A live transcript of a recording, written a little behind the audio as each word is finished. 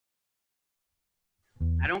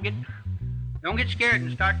Now don't get scared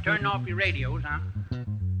and start turning off your radios, huh?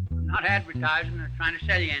 I'm not advertising or trying to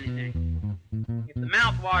sell you anything. If the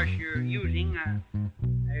mouthwash you're using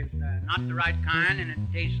is not the right kind and it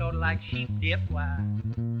tastes sort of like sheep dip, why,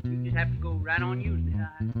 you just have to go right on using it.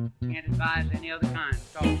 I can't advise any other kind.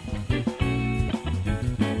 So.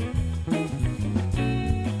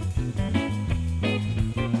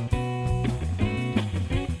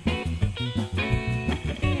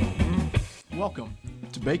 Welcome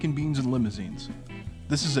to Bacon, Beans, and Limousines.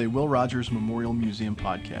 This is a Will Rogers Memorial Museum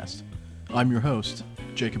podcast. I'm your host,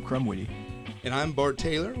 Jacob Crumwitty. And I'm Bart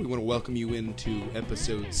Taylor. We want to welcome you into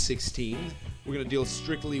episode 16. We're going to deal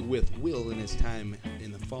strictly with Will and his time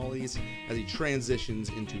in the Follies as he transitions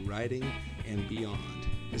into writing and beyond.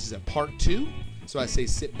 This is a part 2, so I say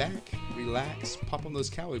sit back, relax, pop on those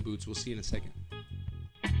cowboy boots. We'll see you in a second.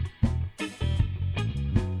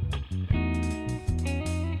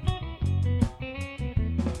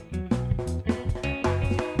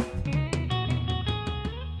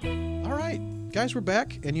 Guys, we're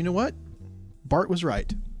back, and you know what? Bart was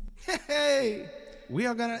right. Hey, we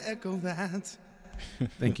are gonna echo that.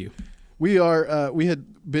 Thank you. We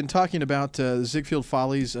had been talking about the Ziegfeld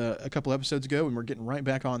Follies a couple episodes ago, and we're getting right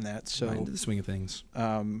back on that. So right into the swing of things.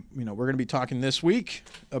 We're going to be talking this week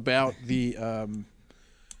about the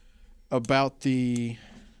part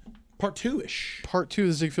 2-ish. Part 2 of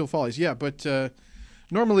the Ziegfeld Follies. Yeah, but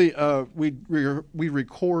normally we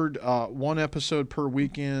record one episode per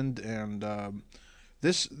weekend, and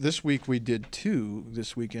this week we did 2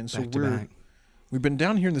 this weekend. So we've been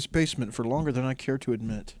down here in this basement for longer than I care to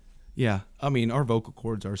admit. Yeah, I mean, our vocal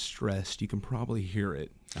cords are stressed. You can probably hear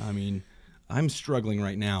it. I mean, I'm struggling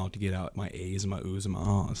right now to get out my A's and my O's and my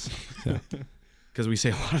Ah's, because we say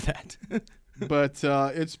a lot of that. But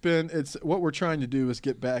it's what we're trying to do is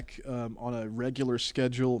get back on a regular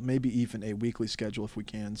schedule, maybe even a weekly schedule if we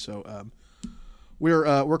can. So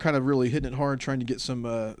we're kind of really hitting it hard, trying to get some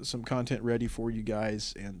content ready for you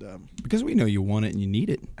guys, and because we know you want it and you need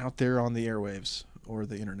it out there on the airwaves or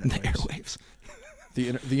the internet. The airwaves.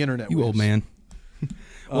 The internet. You waves. Old man.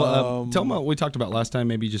 Well, tell them what we talked about last time.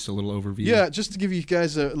 Maybe just a little overview. Yeah, just to give you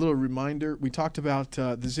guys a little reminder, we talked about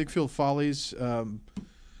the Ziegfeld Follies.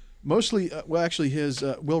 Mostly, his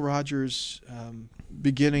Will Rogers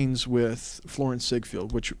beginnings with Florence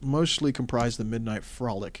Ziegfeld, which mostly comprised the Midnight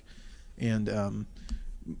Frolic. And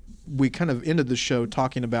we kind of ended the show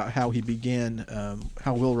talking about how he began,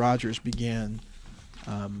 how Will Rogers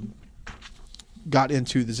got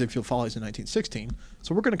into the Ziegfeld Follies in 1916.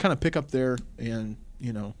 So we're going to kind of pick up there and,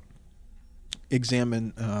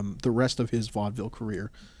 examine the rest of his vaudeville career.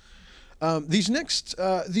 These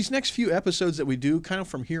next few episodes that we do kind of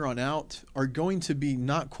from here on out are going to be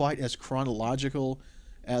not quite as chronological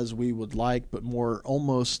as we would like, but more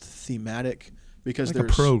almost thematic, because like a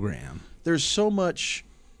program. There's so much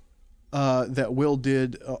that Will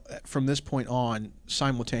did from this point on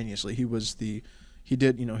simultaneously. He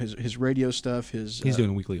did his radio stuff, he's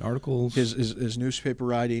doing weekly articles, his newspaper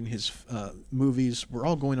writing, his movies were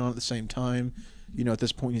all going on at the same time. At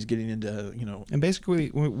this point he's getting into and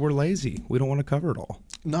basically we're lazy. We don't want to cover it all.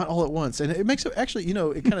 Not all at once, and it makes it actually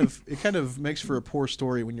it kind of makes for a poor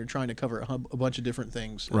story when you're trying to cover a bunch of different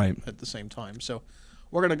things at the same time. So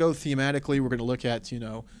we're going to go thematically. We're going to look at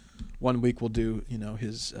one week we'll do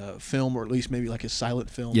his film, or at least maybe like his silent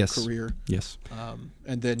film career. Yes.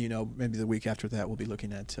 And then maybe the week after that we'll be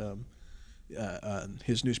looking at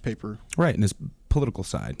his newspaper. Right, and his political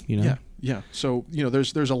side. Yeah. So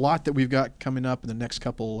there's a lot that we've got coming up in the next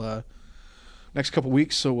couple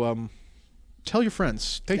weeks. So tell your friends.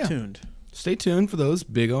 Stay tuned. Stay tuned for those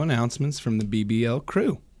big O announcements from the BBL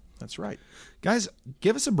crew. That's right, guys.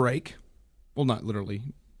 Give us a break. Well, not literally.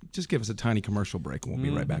 Just give us a tiny commercial break and we'll be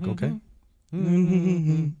right back, okay?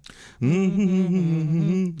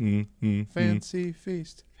 Fancy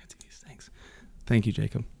feast. Fancy feast, thanks. Thank you,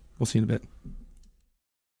 Jacob. We'll see you in a bit.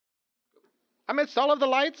 Amidst all of the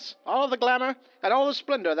lights, all of the glamour, and all the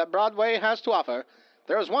splendor that Broadway has to offer,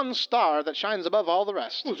 there is one star that shines above all the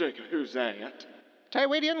rest. Well, Jacob, who's that?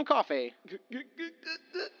 Taywadian coffee.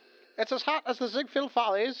 It's as hot as the Ziegfeld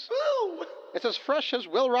Follies. Ooh. It's as fresh as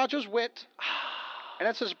Will Rogers' wit. And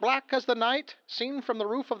it's as black as the night seen from the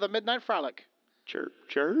roof of the Midnight Frolic. Chirp,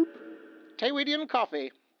 chirp. Taywadian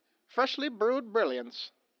coffee. Freshly brewed brilliance.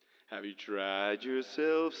 Have you tried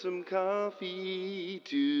yourself some coffee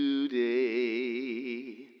today?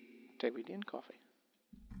 Taywadian coffee.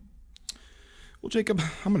 Well, Jacob,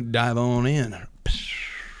 I'm going to dive on in.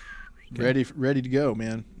 Okay. Ready to go,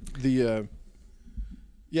 man. The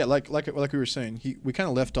Yeah, like we were saying, we kind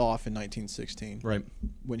of left off in 1916, right,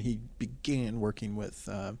 when he began working with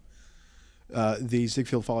the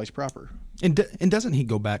Ziegfeld Follies proper. And doesn't he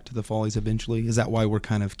go back to the Follies eventually? Is that why we're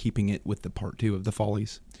kind of keeping it with the part 2 of the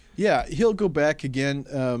Follies? Yeah, he'll go back again.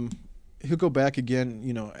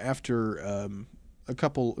 After a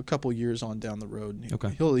couple years on down the road.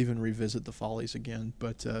 Okay. He'll even revisit the Follies again.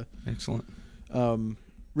 But excellent.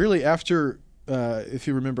 Really, after if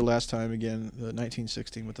you remember last time again,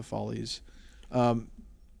 1916 with the Follies.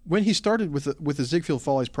 When he started with the Ziegfeld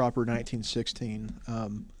Follies proper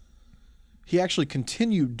 1916. He actually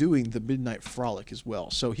continued doing the Midnight Frolic as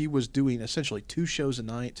well. So he was doing essentially 2 shows a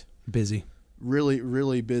night. Busy. Really,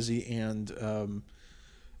 really busy, and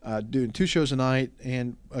doing 2 shows a night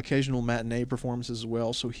and occasional matinee performances as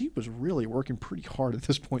well. So he was really working pretty hard at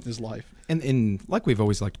this point in his life. And like we've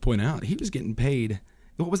always liked to point out, he was getting paid.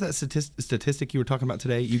 What was that statistic you were talking about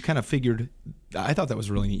today? You kind of figured. I thought that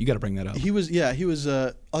was really neat. You got to bring that up. He was.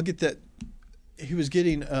 I'll get that. He was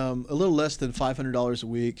getting a little less than $500 a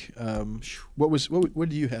week. What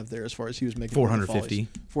do you have there as far as he was making? $450.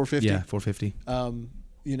 $450. Yeah,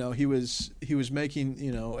 $450. He was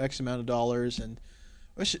making X amount of dollars, and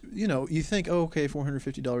you think, oh, okay,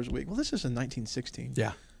 $450 a week. Well, this is in 1916.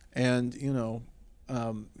 Yeah, and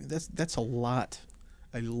that's a lot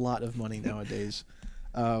of money nowadays.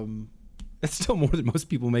 That's still more than most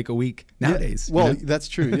people make a week nowadays. Yeah, well, that's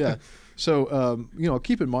true. Yeah. So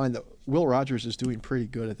keep in mind that Will Rogers is doing pretty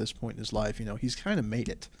good at this point in his life. He's kind of made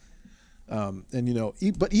it,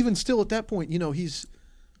 but even still at that point, he's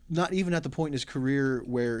not even at the point in his career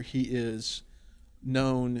where he is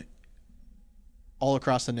known all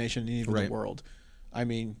across the nation and even the world. I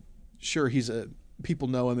mean, sure, people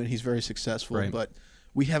know him and he's very successful, but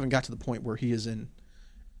we haven't got to the point where he is in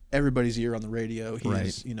everybody's ear on the radio. He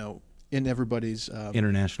is, in everybody's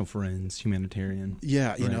international friends, humanitarian.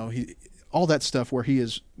 Yeah, he all that stuff where he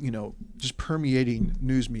is, just permeating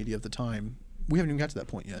news media of the time. We haven't even got to that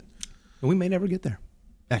point yet. And we may never get there.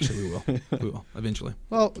 Actually, we will. We will eventually.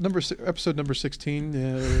 Well, episode number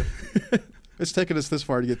 16. It's taken us this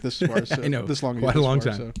far to get this far. So I know. This long. Quite a long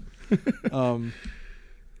time. So.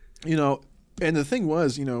 And the thing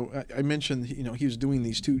was, I mentioned, he was doing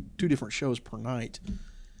these two different shows per night.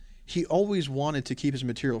 He always wanted to keep his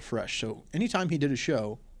material fresh. So anytime he did a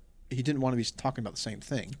show, he didn't want to be talking about the same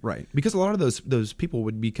thing. Right. Because a lot of those people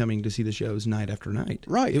would be coming to see the shows night after night.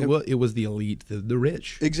 Right. It was the elite, the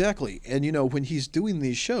rich. Exactly. And, when he's doing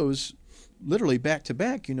these shows, literally back to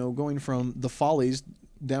back, going from the Follies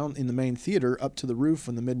down in the main theater up to the roof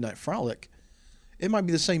and the Midnight Frolic, it might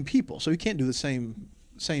be the same people. So he can't do the same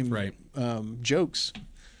jokes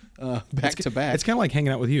back to back. It's kind of like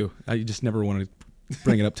hanging out with you. I just never wanted to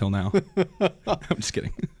bring it up till now. I'm just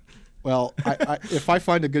kidding. Well, if I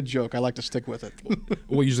find a good joke, I like to stick with it.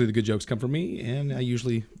 Well, usually the good jokes come from me, and I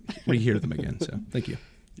usually rehear them again. So thank you.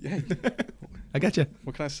 Yeah, I got you.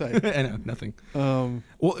 What can I say? I know, nothing. Well,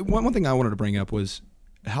 one thing I wanted to bring up was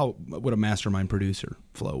what a mastermind producer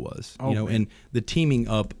Flo was. And the teaming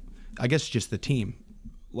up. I guess just the team.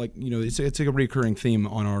 Like, it's a recurring theme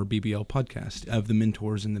on our BBL podcast of the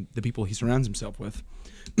mentors and the people he surrounds himself with.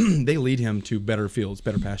 They lead him to better fields,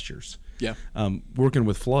 better pastures. Yeah. Working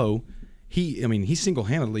with Flo, he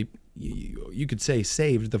single-handedly, you could say,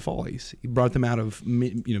 saved the Follies. He brought them out of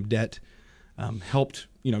debt, helped.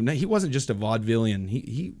 He wasn't just a vaudevillian.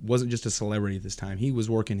 He wasn't just a celebrity at this time. He was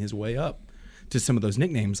working his way up to some of those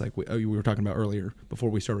nicknames like we were talking about earlier before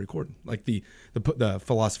we started recording, like the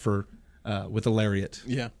philosopher with the lariat.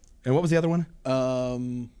 Yeah. And what was the other one?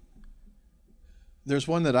 There's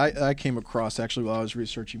one that I came across actually while I was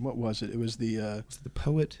researching. What was it? It was the was it the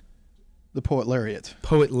poet. The poet laureate.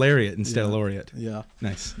 Poet laureate instead of laureate. Yeah.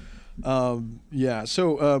 Nice. Yeah.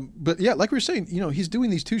 So, but yeah, like we were saying, he's doing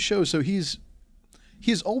these 2 shows, so he's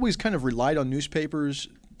always kind of relied on newspapers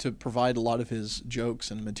to provide a lot of his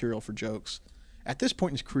jokes and material for jokes. At this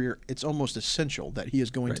point in his career, it's almost essential that he is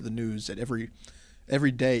going to the news at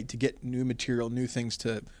every day to get new material, new things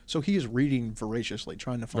to. So he is reading voraciously,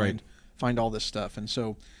 trying to find all this stuff, and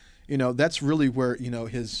so, that's really where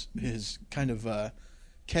his kind of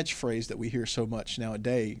catchphrase that we hear so much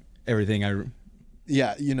nowadays. Everything I.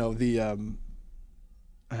 Yeah,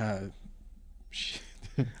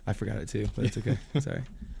 I forgot it too, but it's okay. Sorry.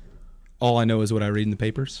 All I know is what I read in the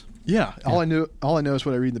papers. Yeah, all I know is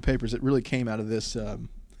what I read in the papers. It really came out of this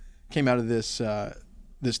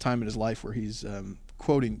this time in his life where he's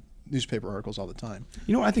quoting newspaper articles all the time.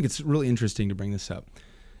 I think it's really interesting to bring this up.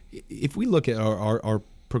 If we look at our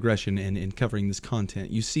progression in covering this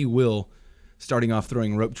content, you see Will starting off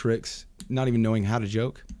throwing rope tricks, not even knowing how to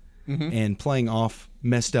joke, and playing off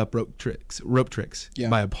messed up rope tricks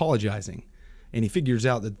by apologizing. and he figures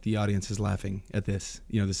out that the audience is laughing at this,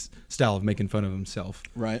 this style of making fun of himself.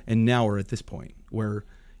 Right. And now we're at this point where,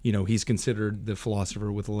 he's considered the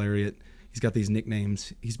philosopher with a lariat. He's got these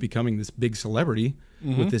nicknames. He's becoming this big celebrity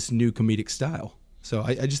with this new comedic style. So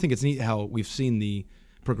I just think it's neat how we've seen the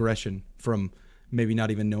progression from maybe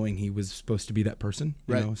not even knowing he was supposed to be that person.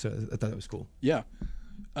 Right. So I thought that was cool. Yeah.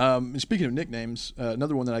 Speaking of nicknames,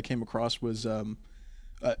 another one that I came across was a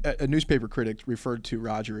newspaper critic referred to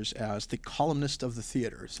Rogers as the columnist of the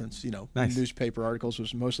theater, since Nice. newspaper articles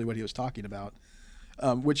was mostly what he was talking about,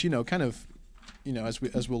 which kind of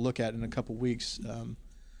as we'll look at in a couple weeks,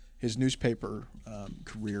 his newspaper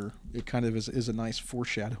career, it kind of is a nice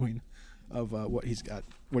foreshadowing of what he's got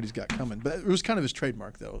coming. But it was kind of his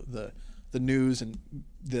trademark, though, the news and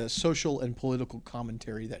the social and political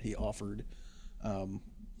commentary that he offered,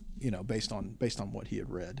 based on what he had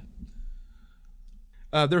read.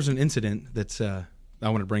 There's an incident that's I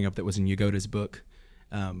want to bring up that was in Yagoda's book,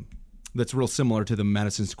 that's real similar to the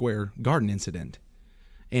Madison Square Garden incident.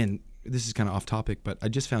 And this is kind of off topic, but I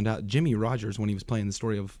just found out Jimmy Rogers, when he was playing the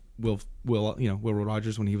story of Will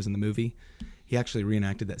Rogers when he was in the movie, he actually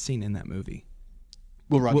reenacted that scene in that movie.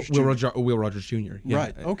 Will Rogers Jr. Yeah.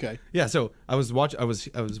 Right. Okay. Yeah. So I was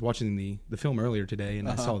watching the film earlier today, and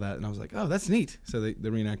I saw that, and I was like, oh, that's neat. So they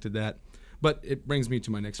reenacted that. But it brings me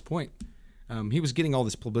to my next point. He was getting all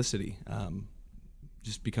this publicity,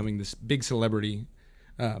 just becoming this big celebrity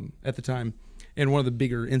at the time. And one of the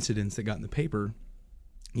bigger incidents that got in the paper,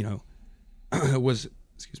 was,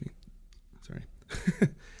 excuse me, sorry.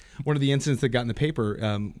 One of the incidents that got in the paper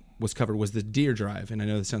was the deer drive. And I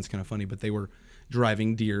know this sounds kind of funny, but they were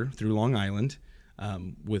driving deer through Long Island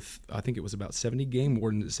with, I think it was about 70 game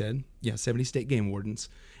wardens, it said. Yeah, 70 state game wardens.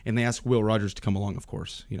 And they asked Will Rogers to come along, of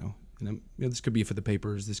course, this could be for the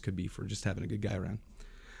papers. This could be for just having a good guy around.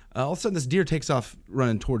 All of a sudden, this deer takes off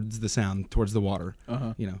running towards the sound, towards the water.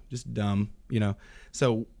 Just dumb,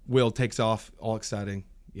 So Will takes off, all exciting,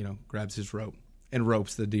 grabs his rope and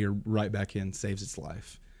ropes the deer right back in, saves its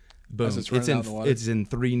life. Boom! It's in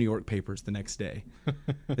 3 New York papers the next day.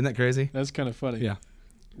 Isn't that crazy? That's kind of funny. Yeah.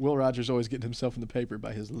 Will Rogers always getting himself in the paper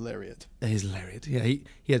by his lariat. His lariat. Yeah,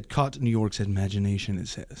 he had caught New York's imagination, it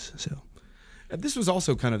says. So. This was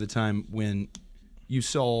also kind of the time when you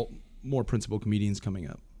saw more principal comedians coming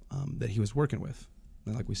up that he was working with.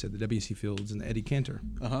 And like we said, the W.C. Fields and the Eddie Cantor.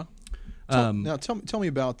 Now tell me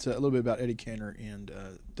about a little bit about Eddie Cantor and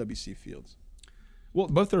W.C. Fields. Well,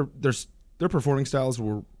 both their performing styles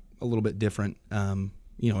were a little bit different, and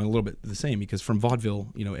a little bit the same, because from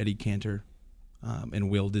vaudeville, Eddie Cantor and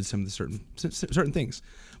Will did some of the certain things,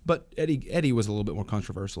 but Eddie was a little bit more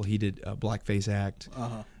controversial. He did a blackface act.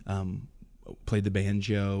 Played the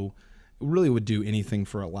banjo, really would do anything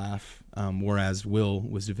for a laugh, whereas Will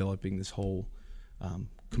was developing this whole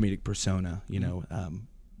comedic persona,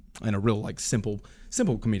 and a real simple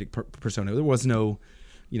comedic persona. There was no,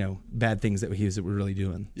 bad things that he was really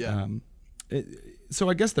doing. Yeah. So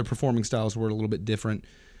I guess their performing styles were a little bit different.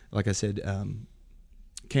 Like I said,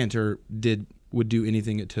 Cantor would do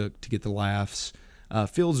anything it took to get the laughs.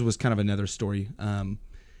 Fields was kind of another story.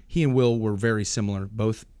 He and Will were very similar,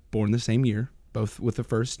 both born the same year, both with the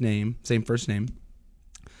same first name.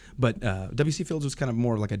 But W.C. Fields was kind of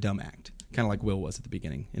more like a dumb act, kind of like Will was at the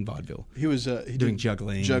beginning in vaudeville. He was doing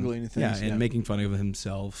juggling and things, and making fun of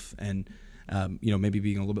himself, and maybe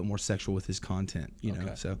being a little bit more sexual with his content.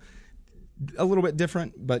 Okay. So a little bit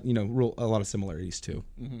different, but a lot of similarities too.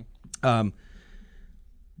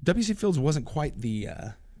 W.C. Fields wasn't quite the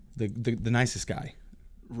nicest guy.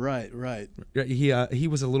 Right. He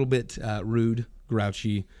was a little bit rude,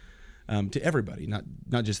 grouchy to everybody, not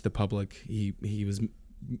just the public. He was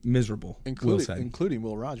miserable, including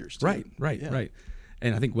Will Rogers too. Right.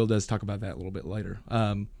 And I think Will does talk about that a little bit later.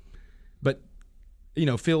 But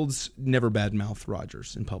Fields never badmouthed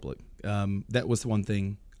Rogers in public. That was the one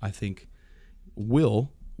thing I think.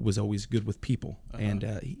 Will was always good with people,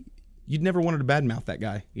 and you'd never wanted to badmouth that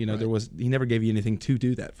guy. Right. He never gave you anything to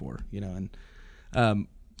do that for. And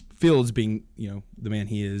Fields, being the man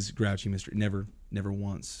he is, grouchy, never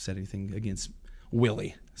once said anything against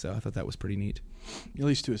Willie. So I thought that was pretty neat. At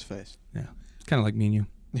least to his face. Yeah, it's kind of like me and you.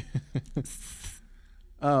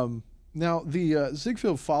 Now the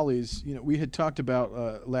Ziegfeld Follies, we had talked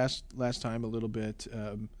about last time a little bit.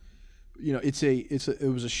 It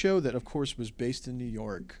was a show that, of course, was based in New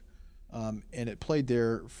York, and it played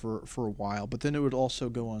there for a while. But then it would also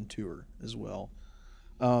go on tour as well.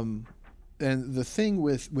 And the thing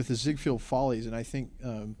with the Ziegfeld Follies, and I think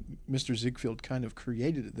Mr. Ziegfeld kind of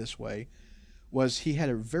created it this way, was he had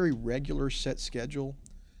a very regular set schedule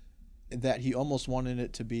that he almost wanted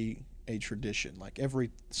it to be a tradition. Like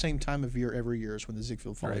same time of year every year is when the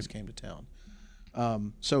Ziegfeld Follies came to town.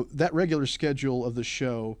 So that regular schedule of the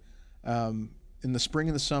show, in the spring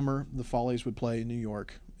and the summer, the Follies would play in New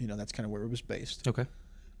York. That's kind of where it was based. Okay.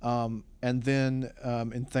 And then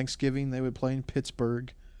in Thanksgiving they would play in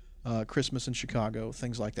Pittsburgh, Christmas in Chicago,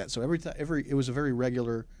 things like that. So it was a very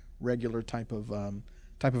regular type of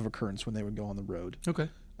occurrence when they would go on the road. Okay.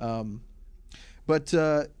 But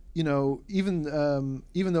even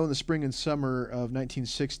though in the spring and summer of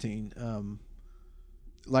 1916,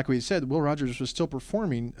 like we said, Will Rogers was still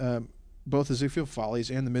performing both the Ziegfeld Follies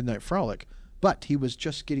and the Midnight Frolic, but he was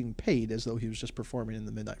just getting paid as though he was just performing in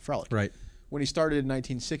the Midnight Frolic. Right. When he started in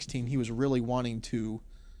 1916, he was really wanting to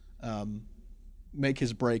make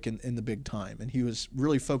his break in the big time, and he was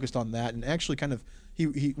really focused on that. And actually, kind of,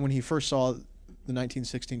 he when he first saw the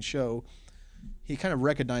 1916 show, he kind of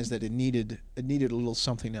recognized that it needed a little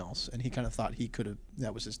something else, and he kind of thought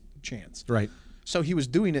that was his chance. Right. So he was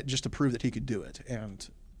doing it just to prove that he could do it, and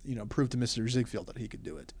prove to Mr. Ziegfeld that he could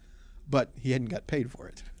do it, but he hadn't got paid for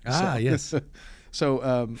it. Yes.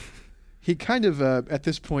 So he kind of at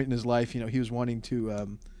this point in his life, he was wanting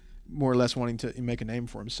to more or less wanting to make a name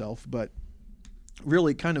for himself, but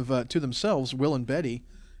really kind of to themselves, Will and Betty.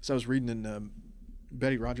 So I was reading in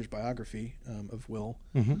Betty Rogers' biography of Will.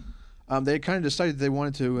 Mm-hmm. They kind of decided they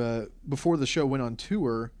wanted to before the show went on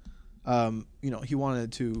tour. He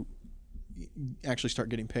wanted to actually start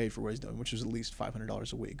getting paid for what he's doing, which was at least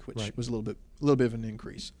 $500 a week, which was a little bit of an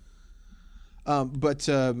increase. But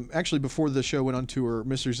actually, before the show went on tour,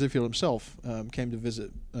 Mr. Ziegfeld himself came to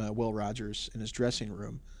visit Will Rogers in his dressing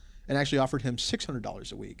room, and actually offered him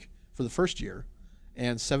 $600 a week for the first year,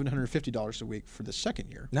 and $750 a week for the second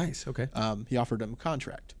year. Nice. Okay. He offered him a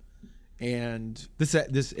contract, and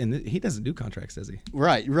he doesn't do contracts, does he?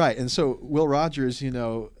 Right. And so Will Rogers,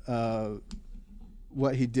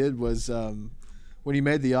 what he did was when he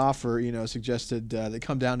made the offer, suggested they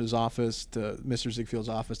come down to his office, to Mr. Ziegfeld's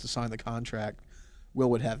office, to sign the contract. Will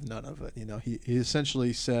would have none of it. He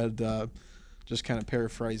essentially said, just kind of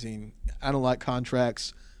paraphrasing, "I don't like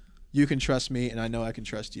contracts. You can trust me, and I know I can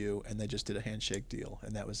trust you." And they just did a handshake deal,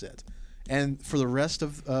 and that was it. And for the rest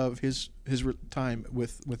of his time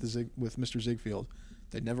with Mr. Ziegfeld,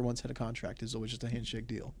 they never once had a contract. It was always just a handshake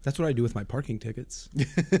deal. That's what I do with my parking tickets.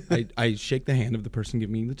 I shake the hand of the person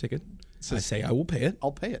giving me the ticket. I say I will pay it.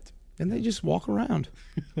 I'll pay it. And they just walk around.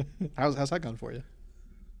 How's that gone for you?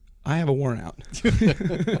 I have a warrant out.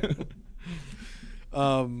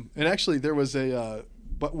 And actually, there was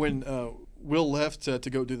but when Will left to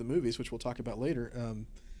go do the movies, which we'll talk about later,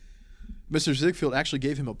 Mr. Ziegfeld actually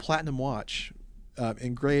gave him a platinum watch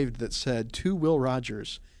engraved that said, "To Will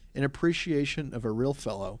Rogers, in appreciation of a real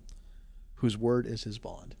fellow whose word is his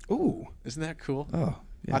bond." Ooh. Isn't that cool? Oh,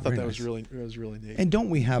 yeah, I thought that nice. was really neat. And don't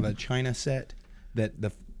we have a china set that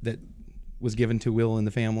was given to Will and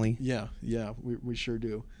the family? Yeah, we sure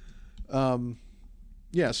do.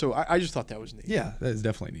 So I just thought that was neat. Yeah, that is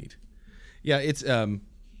definitely neat. Yeah, it's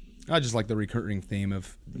I just like the recurring theme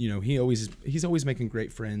of, he's always making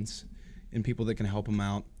great friends and people that can help him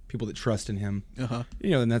out, people that trust in him. Uh-huh.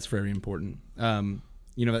 And that's very important.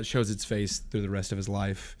 That shows its face through the rest of his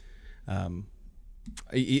life.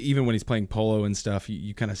 Even when he's playing polo and stuff,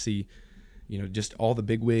 you kind of see, just all the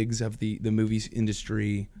bigwigs of the movies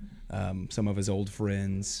industry, some of his old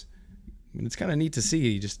friends. I mean, it's kind of neat to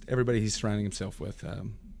see just everybody he's surrounding himself with.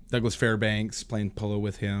 Douglas Fairbanks playing polo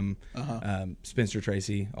with him, Spencer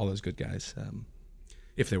Tracy, all those good guys.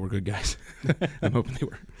 If they were good guys, I'm hoping they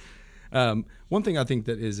were. One thing I think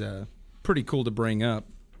that is pretty cool to bring up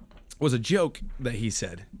was a joke that he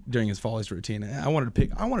said during his Follies routine. I wanted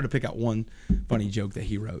to pick out one funny joke that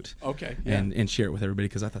he wrote. Okay. And share it with everybody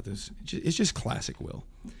because I thought it's just classic Will,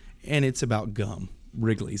 and it's about gum,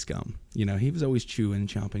 Wrigley's gum. He was always chewing,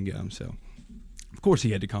 chomping gum, so of course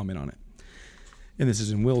he had to comment on it. And this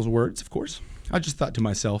is in Will's words, of course. "I just thought to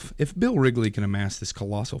myself, if Bill Wrigley can amass this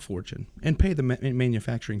colossal fortune and pay the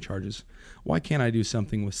manufacturing charges, why can't I do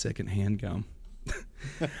something with second-hand gum?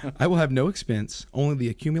 I will have no expense, only the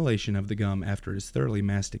accumulation of the gum after it is thoroughly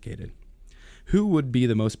masticated. Who would be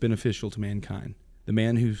the most beneficial to mankind? The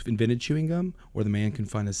man who invented chewing gum, or the man who can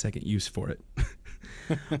find a second use for it?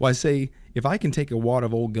 Why, say, if I can take a wad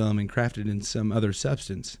of old gum and craft it in some other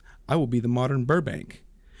substance, I will be the modern Burbank.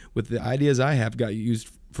 With the ideas I have got used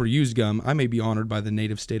for used gum, I may be honored by the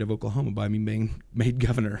native state of Oklahoma by me being made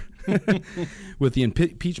governor, with the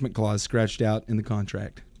impeachment clause scratched out in the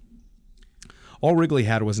contract. All Wrigley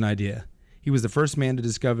had was an idea. He was the first man to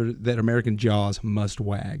discover that American jaws must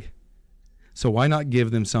wag. So why not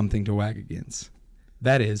give them something to wag against?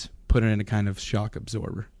 That is, put it in a kind of shock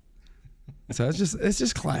absorber." So it's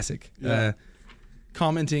just classic. Yeah.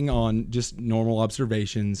 Commenting on just normal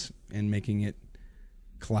observations and making it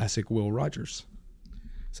classic Will Rogers.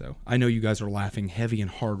 So I know you guys are laughing heavy and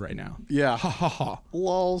hard right now. Yeah. Ha ha ha.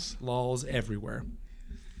 Lols everywhere.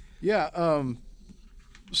 Yeah.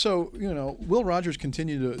 So, Will Rogers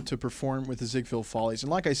continued to perform with the Ziegfeld Follies. And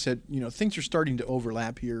like I said, things are starting to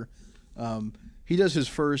overlap here. He does his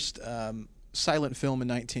first silent film in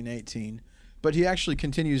 1918, but he actually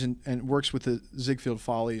continues and works with the Ziegfeld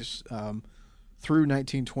Follies through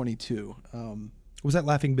 1922. Was that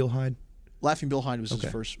Laughing Bill Hyde? Laughing Bill Hyde was his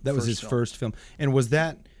first. That was his first film. And was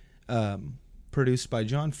that produced by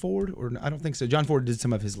John Ford? Or I don't think so. John Ford did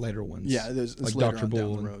some of his later ones. Yeah, it's like later Dr. on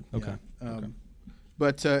Bull. down the road. Okay. Yeah. Okay.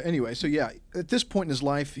 But anyway, so yeah, at this point in his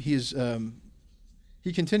life, he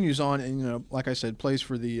continues on, and like I said, plays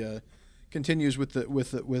for the continues with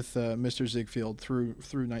Mr. Ziegfeld through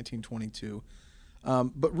 1922.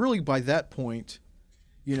 But really, by that point,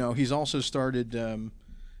 he's also started to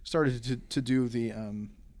do the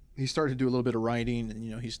he started to do a little bit of writing,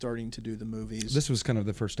 and he's starting to do the movies. This was kind of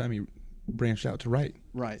the first time he branched out to write.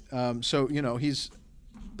 Right. So he's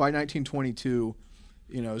by 1922,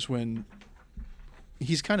 is when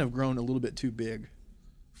he's kind of grown a little bit too big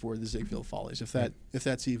for the Ziegfeld Follies, if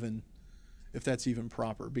that's even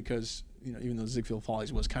proper, because even though Ziegfeld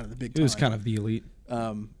Follies was kind of the big time, it was kind of the elite.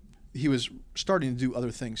 He was starting to do other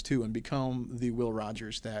things too and become the Will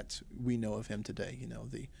Rogers that we know of him today.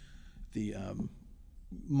 The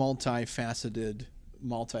multifaceted,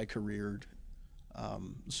 multi-careered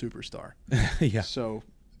superstar. Yeah. So,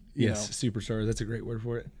 superstar. That's a great word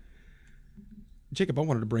for it. Jacob, I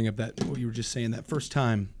wanted to bring up what you were just saying, that first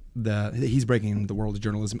time that he's breaking into the world of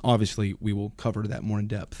journalism. Obviously, we will cover that more in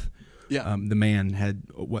depth. Yeah. The man had,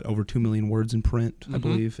 over 2 million words in print, I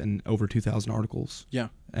believe, and over 2,000 articles. Yeah.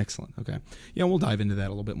 Excellent. Okay. Yeah, we'll dive into that a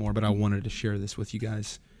little bit more, but I wanted to share this with you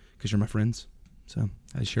guys because you're my friends. So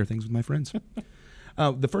I share things with my friends.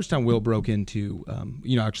 The first time Will broke into,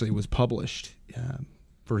 actually it was published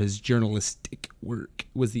for his journalistic work,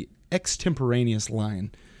 was the Extemporaneous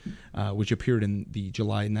line, which appeared in the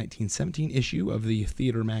July 1917 issue of the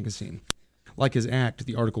Theater magazine. Like his act,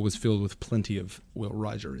 the article was filled with plenty of Will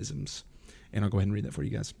Roger-isms. And I'll go ahead and read that for you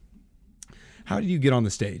guys. How do you get on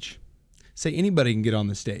the stage? Say anybody can get on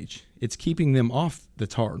the stage. It's keeping them off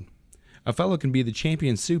that's hard. A fellow can be the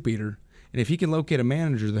champion soup eater, and if he can locate a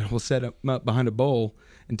manager that will set him up behind a bowl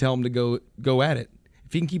and tell him to go at it,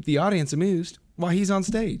 if he can keep the audience amused, why, he's on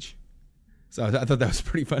stage. So I thought that was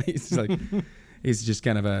pretty funny. It's like he's just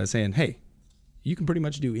kind of saying, hey, you can pretty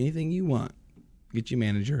much do anything you want. Get your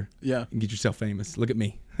manager, and get yourself famous. Look at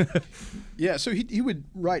me. Yeah, so he would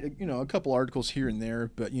write a couple articles here and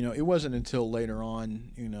there, but it wasn't until later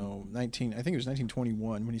on, I think it was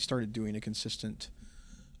 1921 when he started doing a consistent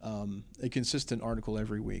article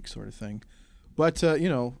every week, sort of thing. But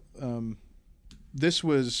this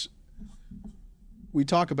was, we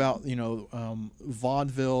talk about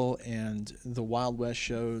vaudeville and the Wild West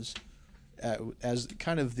shows as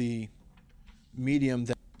kind of the medium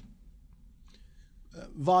that.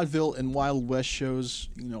 Vaudeville and Wild West shows,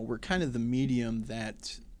 were kind of the medium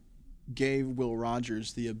that gave Will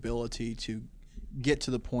Rogers the ability to get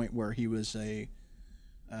to the point where he was make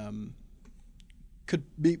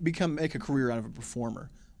a career out of a performer.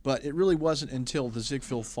 But it really wasn't until the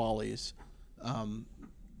Ziegfeld Follies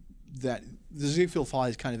that the Ziegfeld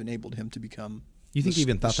Follies kind of enabled him to become. You think he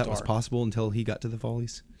even thought that was possible until he got to the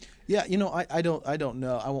Follies? Yeah, I don't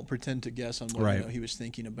know. I won't pretend to guess on what he was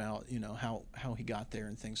thinking about, how he got there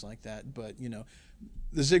and things like that. But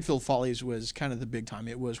the Ziegfeld Follies was kind of the big time.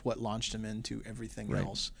 It was what launched him into everything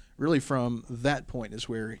else. Really, from that point is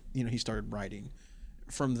where he started writing.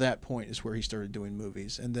 From that point is where he started doing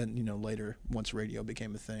movies, and then later, once radio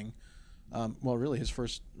became a thing. Really, his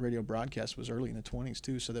first radio broadcast was early in the 20s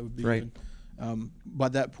too. So that would be even. By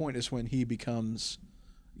that point is when he becomes,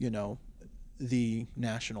 the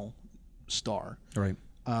national star. Right.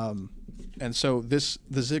 And so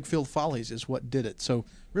the Ziegfeld Follies is what did it. So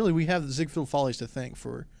really, we have the Ziegfeld Follies to thank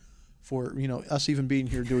for us even being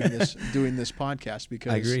here doing this podcast,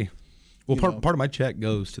 because I agree. Well, part of my check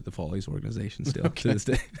goes to the Follies organization still to this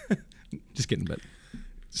day. Just kidding, but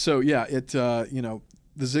so yeah, the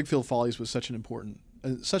Ziegfeld Follies was such an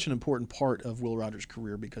important part of Will Rogers'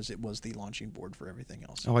 career because it was the launching board for everything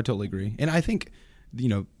else. Oh, I totally agree. And I think,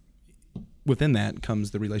 within that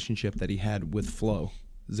comes the relationship that he had with Flo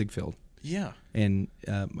Ziegfeld. Yeah. And,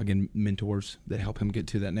 again, mentors that help him get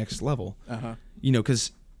to that next level. Uh-huh.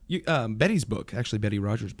 Because Betty's book, actually Betty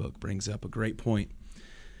Rogers' book, brings up a great point.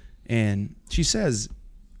 And she says,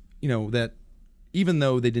 that even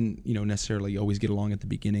though they didn't, necessarily always get along at the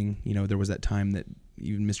beginning, there was that time that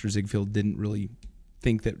even Mr. Ziegfeld didn't really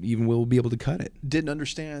think that even Will would be able to cut it. Didn't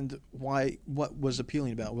understand what was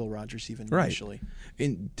appealing about Will Rogers even initially.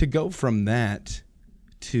 And to go from that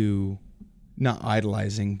to not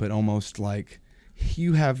idolizing, but almost like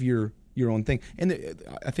you have your own thing. And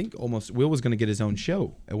I think almost Will was going to get his own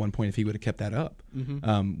show at one point if he would have kept that up,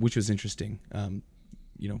 which was interesting.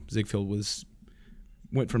 Ziegfeld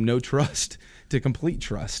went from no trust to complete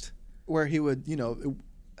trust. Where he would,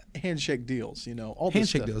 handshake deals, all this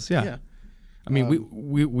handshake stuff. deals, yeah. I mean,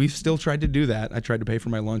 we still tried to do that. I tried to pay for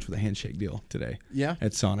my lunch with a handshake deal today. Yeah?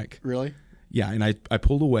 At Sonic. Really? Yeah, and I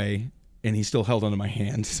pulled away, and he still held onto my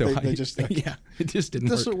hand. So they just it just didn't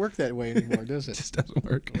work. It doesn't work that way anymore, does it? It just doesn't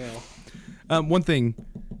work. Well, one thing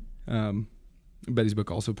Betty's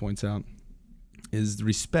book also points out is the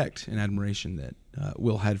respect and admiration that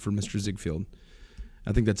Will had for Mr. Ziegfeld.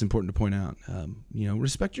 I think that's important to point out.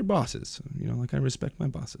 Respect your bosses. Like I respect my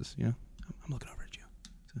bosses. I'm looking over at you.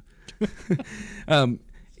 So.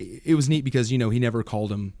 It was neat because he never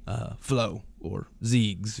called him Flo or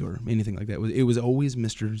Ziegs or anything like that. It was always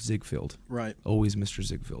Mr. Ziegfeld. Right. Always Mr.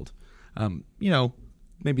 Ziegfeld.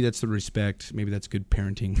 Maybe that's the respect. Maybe that's good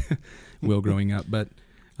parenting. Will growing up, but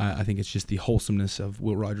I think it's just the wholesomeness of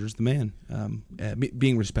Will Rogers, the man,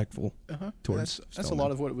 being respectful towards. That's a lot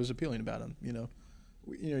of what was appealing about him.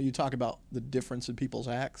 You talk about the difference in people's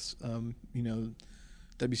acts.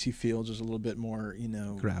 W.C. Fields was a little bit more,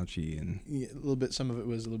 grouchy and a little bit. Some of it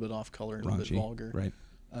was a little bit off color and raunchy, a little bit vulgar. Right.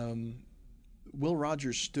 Will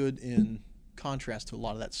Rogers stood in contrast to a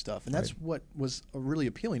lot of that stuff, and that's what was really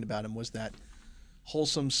appealing about him, was that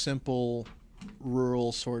wholesome, simple,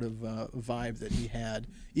 rural sort of vibe that he had,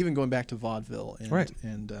 even going back to vaudeville.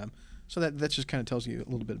 And so that just kind of tells you a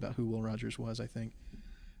little bit about who Will Rogers was, I think.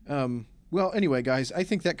 Well, anyway, guys, I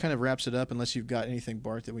think that kind of wraps it up, unless you've got anything,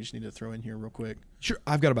 Bart, that we just need to throw in here real quick. Sure.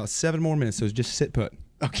 I've got about 7 more minutes, so just sit put.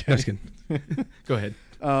 Okay. Just kidding. Go ahead.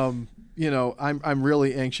 I'm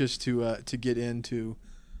really anxious to get into,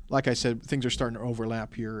 like I said, things are starting to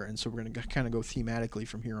overlap here, and so we're going to kind of go thematically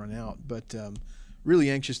from here on out. But really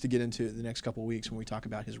anxious to get into the next couple of weeks when we talk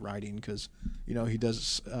about his writing, because he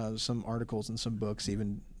does some articles and some books,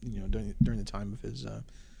 even during the time of his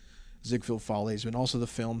Ziegfeld Follies, and also the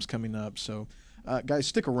films coming up. So, guys,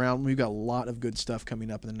 stick around. We've got a lot of good stuff coming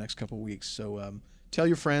up in the next couple of weeks. So, tell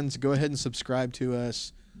your friends. Go ahead and subscribe to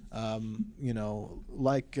us. Like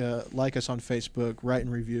us on Facebook. Write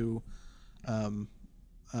and review.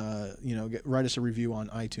 Write us a review on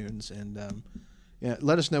iTunes, and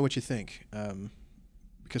let us know what you think.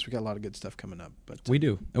 Because we got a lot of good stuff coming up. But we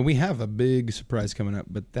do, and we have a big surprise coming up,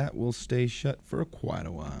 but that will stay shut for quite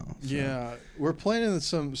a while. So. Yeah, we're planning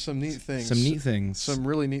some neat things. Some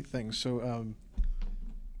really neat things. So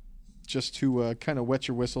just to kind of wet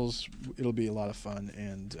your whistles, it'll be a lot of fun,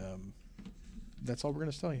 and that's all we're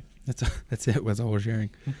going to tell you. That's it. That's all we're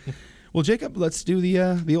sharing. Well, Jacob, let's do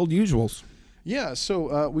the old usuals. Yeah.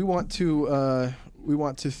 So we want to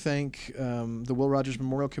thank the Will Rogers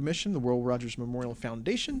Memorial Commission, the Will Rogers Memorial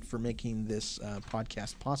Foundation, for making this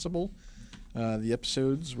podcast possible. The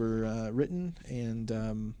episodes were written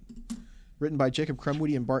by Jacob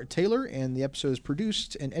Crumwoody and Bart Taylor, and the episode is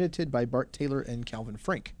produced and edited by Bart Taylor and Calvin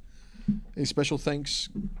Frank. A special thanks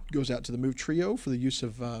goes out to the Move Trio for the use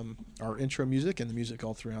of our intro music and the music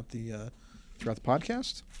all throughout the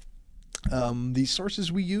podcast. The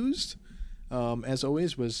sources we used, as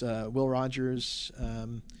always, was Will Rogers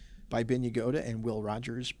by Ben Yagoda and Will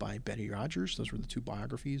Rogers by Betty Rogers. Those were the 2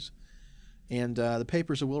 biographies. And the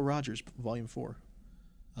Papers of Will Rogers, Volume 4.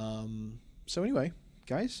 So anyway,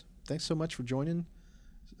 guys, thanks so much for joining,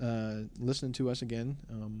 listening to us again.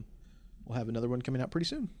 We'll have another one coming out pretty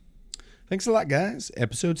soon. Thanks a lot, guys.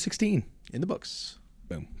 Episode 16. In the books.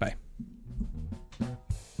 Boom. Bye.